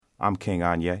I'm King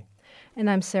Anye. And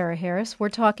I'm Sarah Harris. We're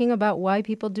talking about why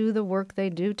people do the work they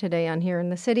do today on Here in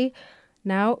the City.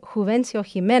 Now, Juvencio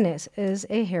Jimenez is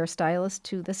a hairstylist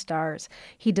to the stars.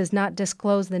 He does not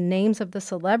disclose the names of the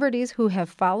celebrities who have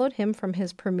followed him from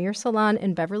his premier salon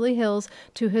in Beverly Hills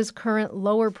to his current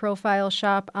lower-profile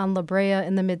shop on La Brea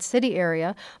in the Mid-City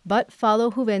area, but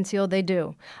follow Juvencio they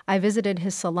do. I visited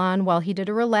his salon while he did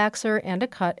a relaxer and a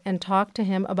cut and talked to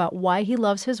him about why he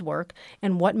loves his work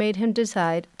and what made him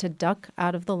decide to duck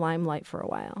out of the limelight for a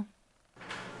while.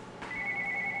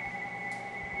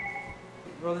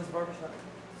 Roland's Barbershop.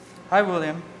 Hi,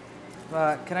 William.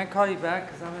 Can I call you back?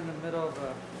 Because I'm in the middle of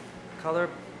a color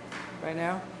right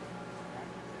now.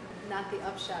 Not the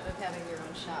upshot of having your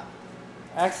own shop.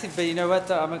 Actually, but you know what,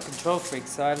 though? I'm a control freak,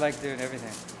 so I like doing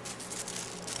everything.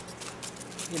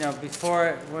 You know,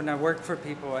 before, when I worked for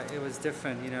people, it was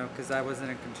different, you know, because I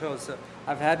wasn't in control. So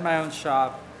I've had my own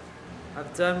shop.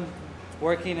 I've done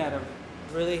working at a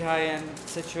really high-end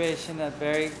situation, a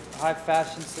very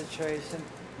high-fashion situation.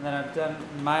 And then I've done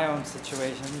my own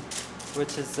situation,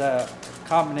 which is a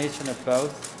combination of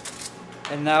both.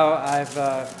 And now I've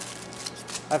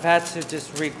had to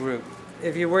just regroup.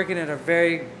 If you're working at a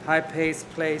very high-paced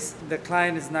place, the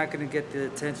client is not going to get the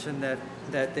attention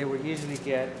that they would usually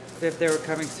get if they were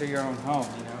coming to your own home,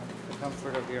 you know, the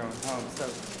comfort of your own home. So,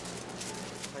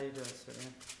 how you doing, Serena?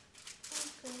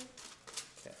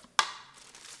 Okay.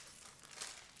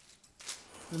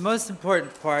 The most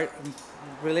important part in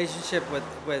relationship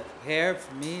with hair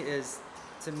for me is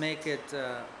to make it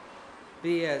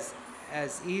be as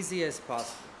easy as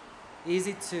possible.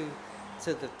 Easy to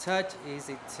the touch,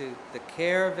 easy to the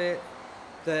care of it.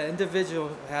 The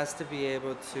individual has to be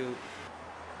able to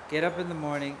get up in the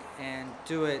morning and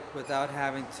do it without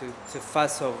having to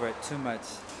fuss over it too much.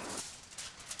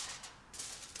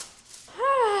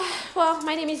 Well,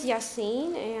 my name is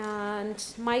Yassine, and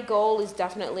my goal is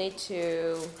definitely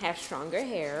to have stronger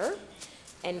hair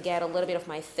and get a little bit of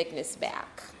my thickness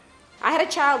back. I had a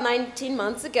child 19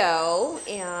 months ago,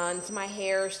 and my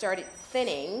hair started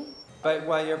thinning. But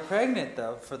while you're pregnant,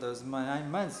 though, for those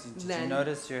 9 months, did you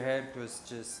notice your hair was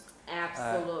just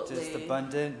absolutely just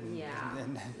abundant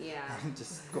and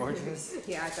just gorgeous?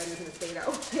 Yeah, I thought you were going to say that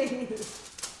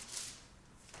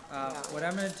way. What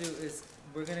I'm going to do is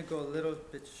we're going to go a little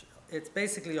bit. It's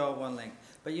basically all one length,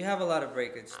 but you have a lot of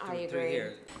breakage through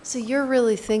here. So you're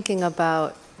really thinking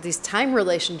about these time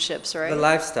relationships, right? The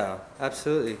lifestyle,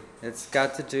 absolutely. It's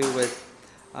got to do with,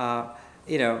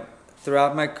 you know,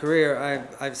 throughout my career,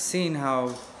 I've seen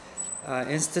how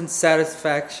instant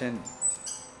satisfaction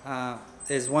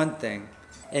is one thing,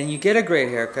 and you get a great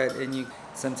haircut, and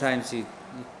sometimes you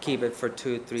keep it for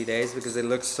 2 or 3 days because it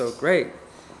looks so great,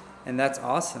 and that's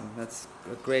awesome. That's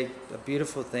a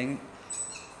beautiful thing.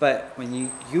 But when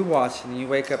you wash and you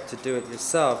wake up to do it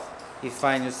yourself, you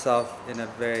find yourself in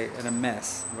a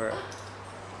mess where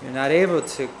you're not able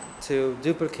to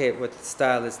duplicate what the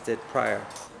stylist did prior.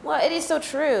 Well, it is so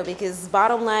true, because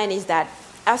bottom line is that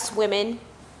us women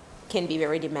can be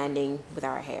very demanding with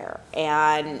our hair.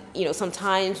 And, you know,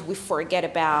 sometimes we forget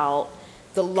about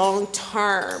the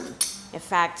long-term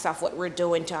effects of what we're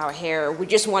doing to our hair. We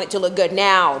just want it to look good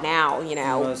now, you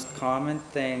know. The most common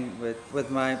thing with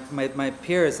my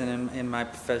peers and in my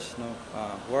professional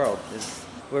world is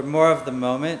we're more of the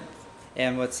moment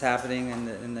and what's happening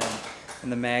in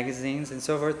the magazines and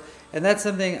so forth. And that's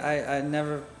something I've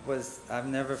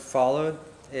never followed,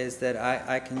 is that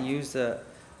I can use a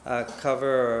cover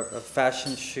or a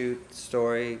fashion shoot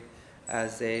story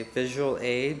as a visual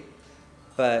aid,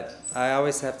 but I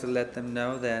always have to let them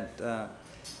know that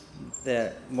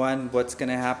one, what's going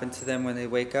to happen to them when they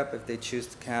wake up if they choose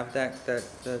to have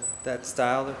that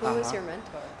style. Who was your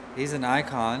mentor? He's an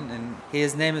icon, and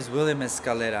his name is William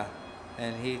Escalera,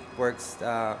 and he works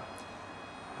at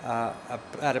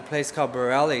a place called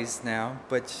Borelli's now,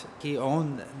 which he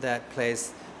owned that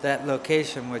place, that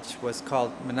location, which was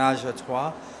called Ménage à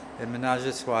Trois, and Ménage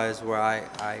à Trois is where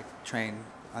I trained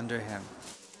under him.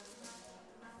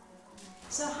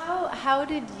 So how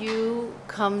did you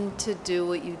come to do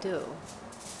what you do?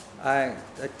 I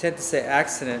tend to say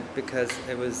accident because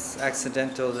it was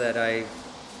accidental that I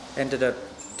ended up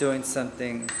doing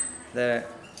something that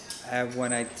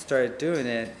when I started doing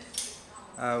it,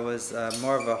 was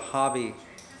more of a hobby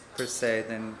per se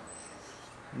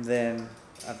than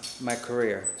my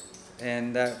career.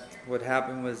 And that what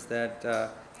happened was that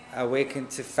I awakened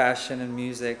to fashion and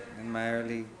music in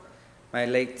my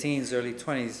late teens, early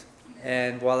 20s.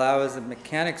 And while I was at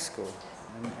mechanic school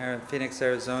in Phoenix,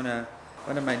 Arizona,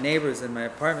 one of my neighbors in my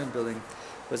apartment building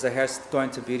was going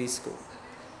to beauty school.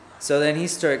 So then he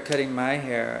started cutting my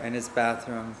hair in his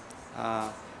bathroom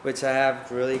which I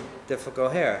have really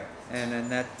difficult hair. And in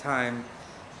that time,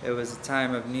 it was a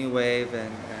time of new wave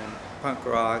and punk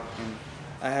rock. And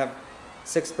I have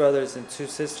 6 brothers and 2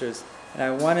 sisters, and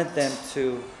I wanted them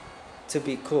to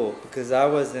be cool because I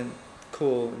wasn't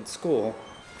cool in school.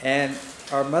 And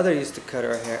our mother used to cut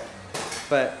our hair,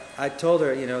 but I told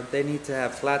her, they need to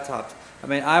have flat tops. I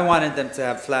mean, I wanted them to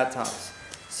have flat tops.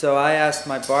 So I asked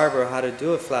my barber how to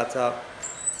do a flat top,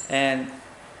 and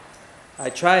I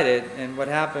tried it, and what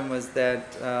happened was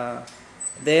that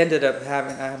they ended up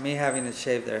having to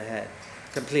shave their head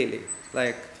completely.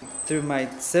 Like, through my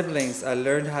siblings, I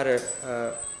learned how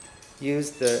to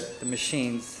use the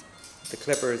machines, the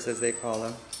clippers as they call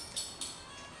them,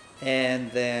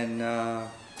 and then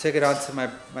took it on to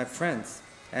my friends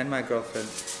and my girlfriend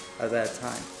at that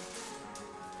time.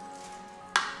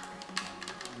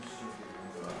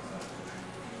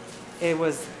 It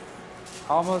was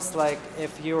almost like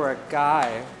if you were a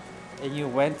guy and you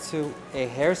went to a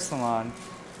hair salon,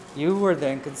 you were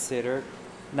then considered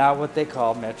not what they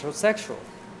call metrosexual,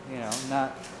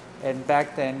 and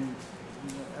back then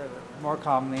more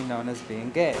commonly known as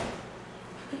being gay.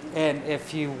 And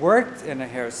if you worked in a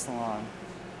hair salon,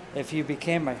 if you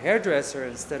became a hairdresser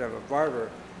instead of a barber,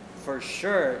 for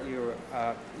sure you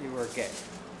were gay.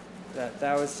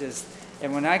 That was just.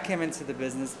 And when I came into the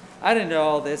business, I didn't know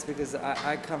all this because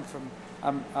I come from.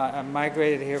 I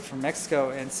migrated here from Mexico,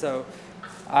 and so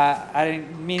I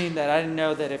didn't. Meaning that I didn't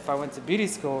know that if I went to beauty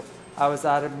school, I was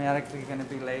automatically going to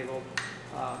be labeled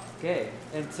gay.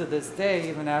 And to this day,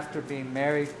 even after being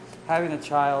married, having a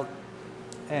child,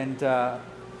 and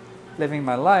living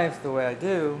my life the way I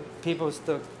do, people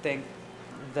still think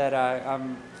that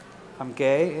I'm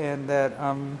gay and that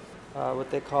I'm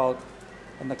what they call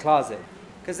in the closet.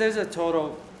 Because there's a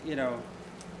total,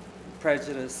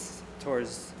 prejudice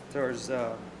towards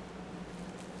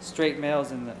straight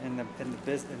males in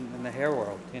the hair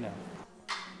world,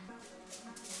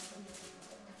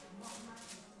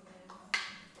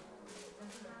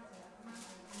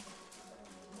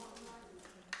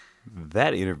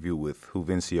 That interview with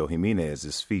Juvencio Jimenez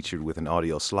is featured with an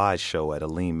audio slideshow at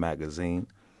Aleem Magazine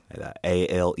at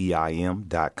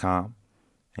aleim.com,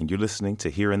 and you're listening to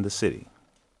Here in the City.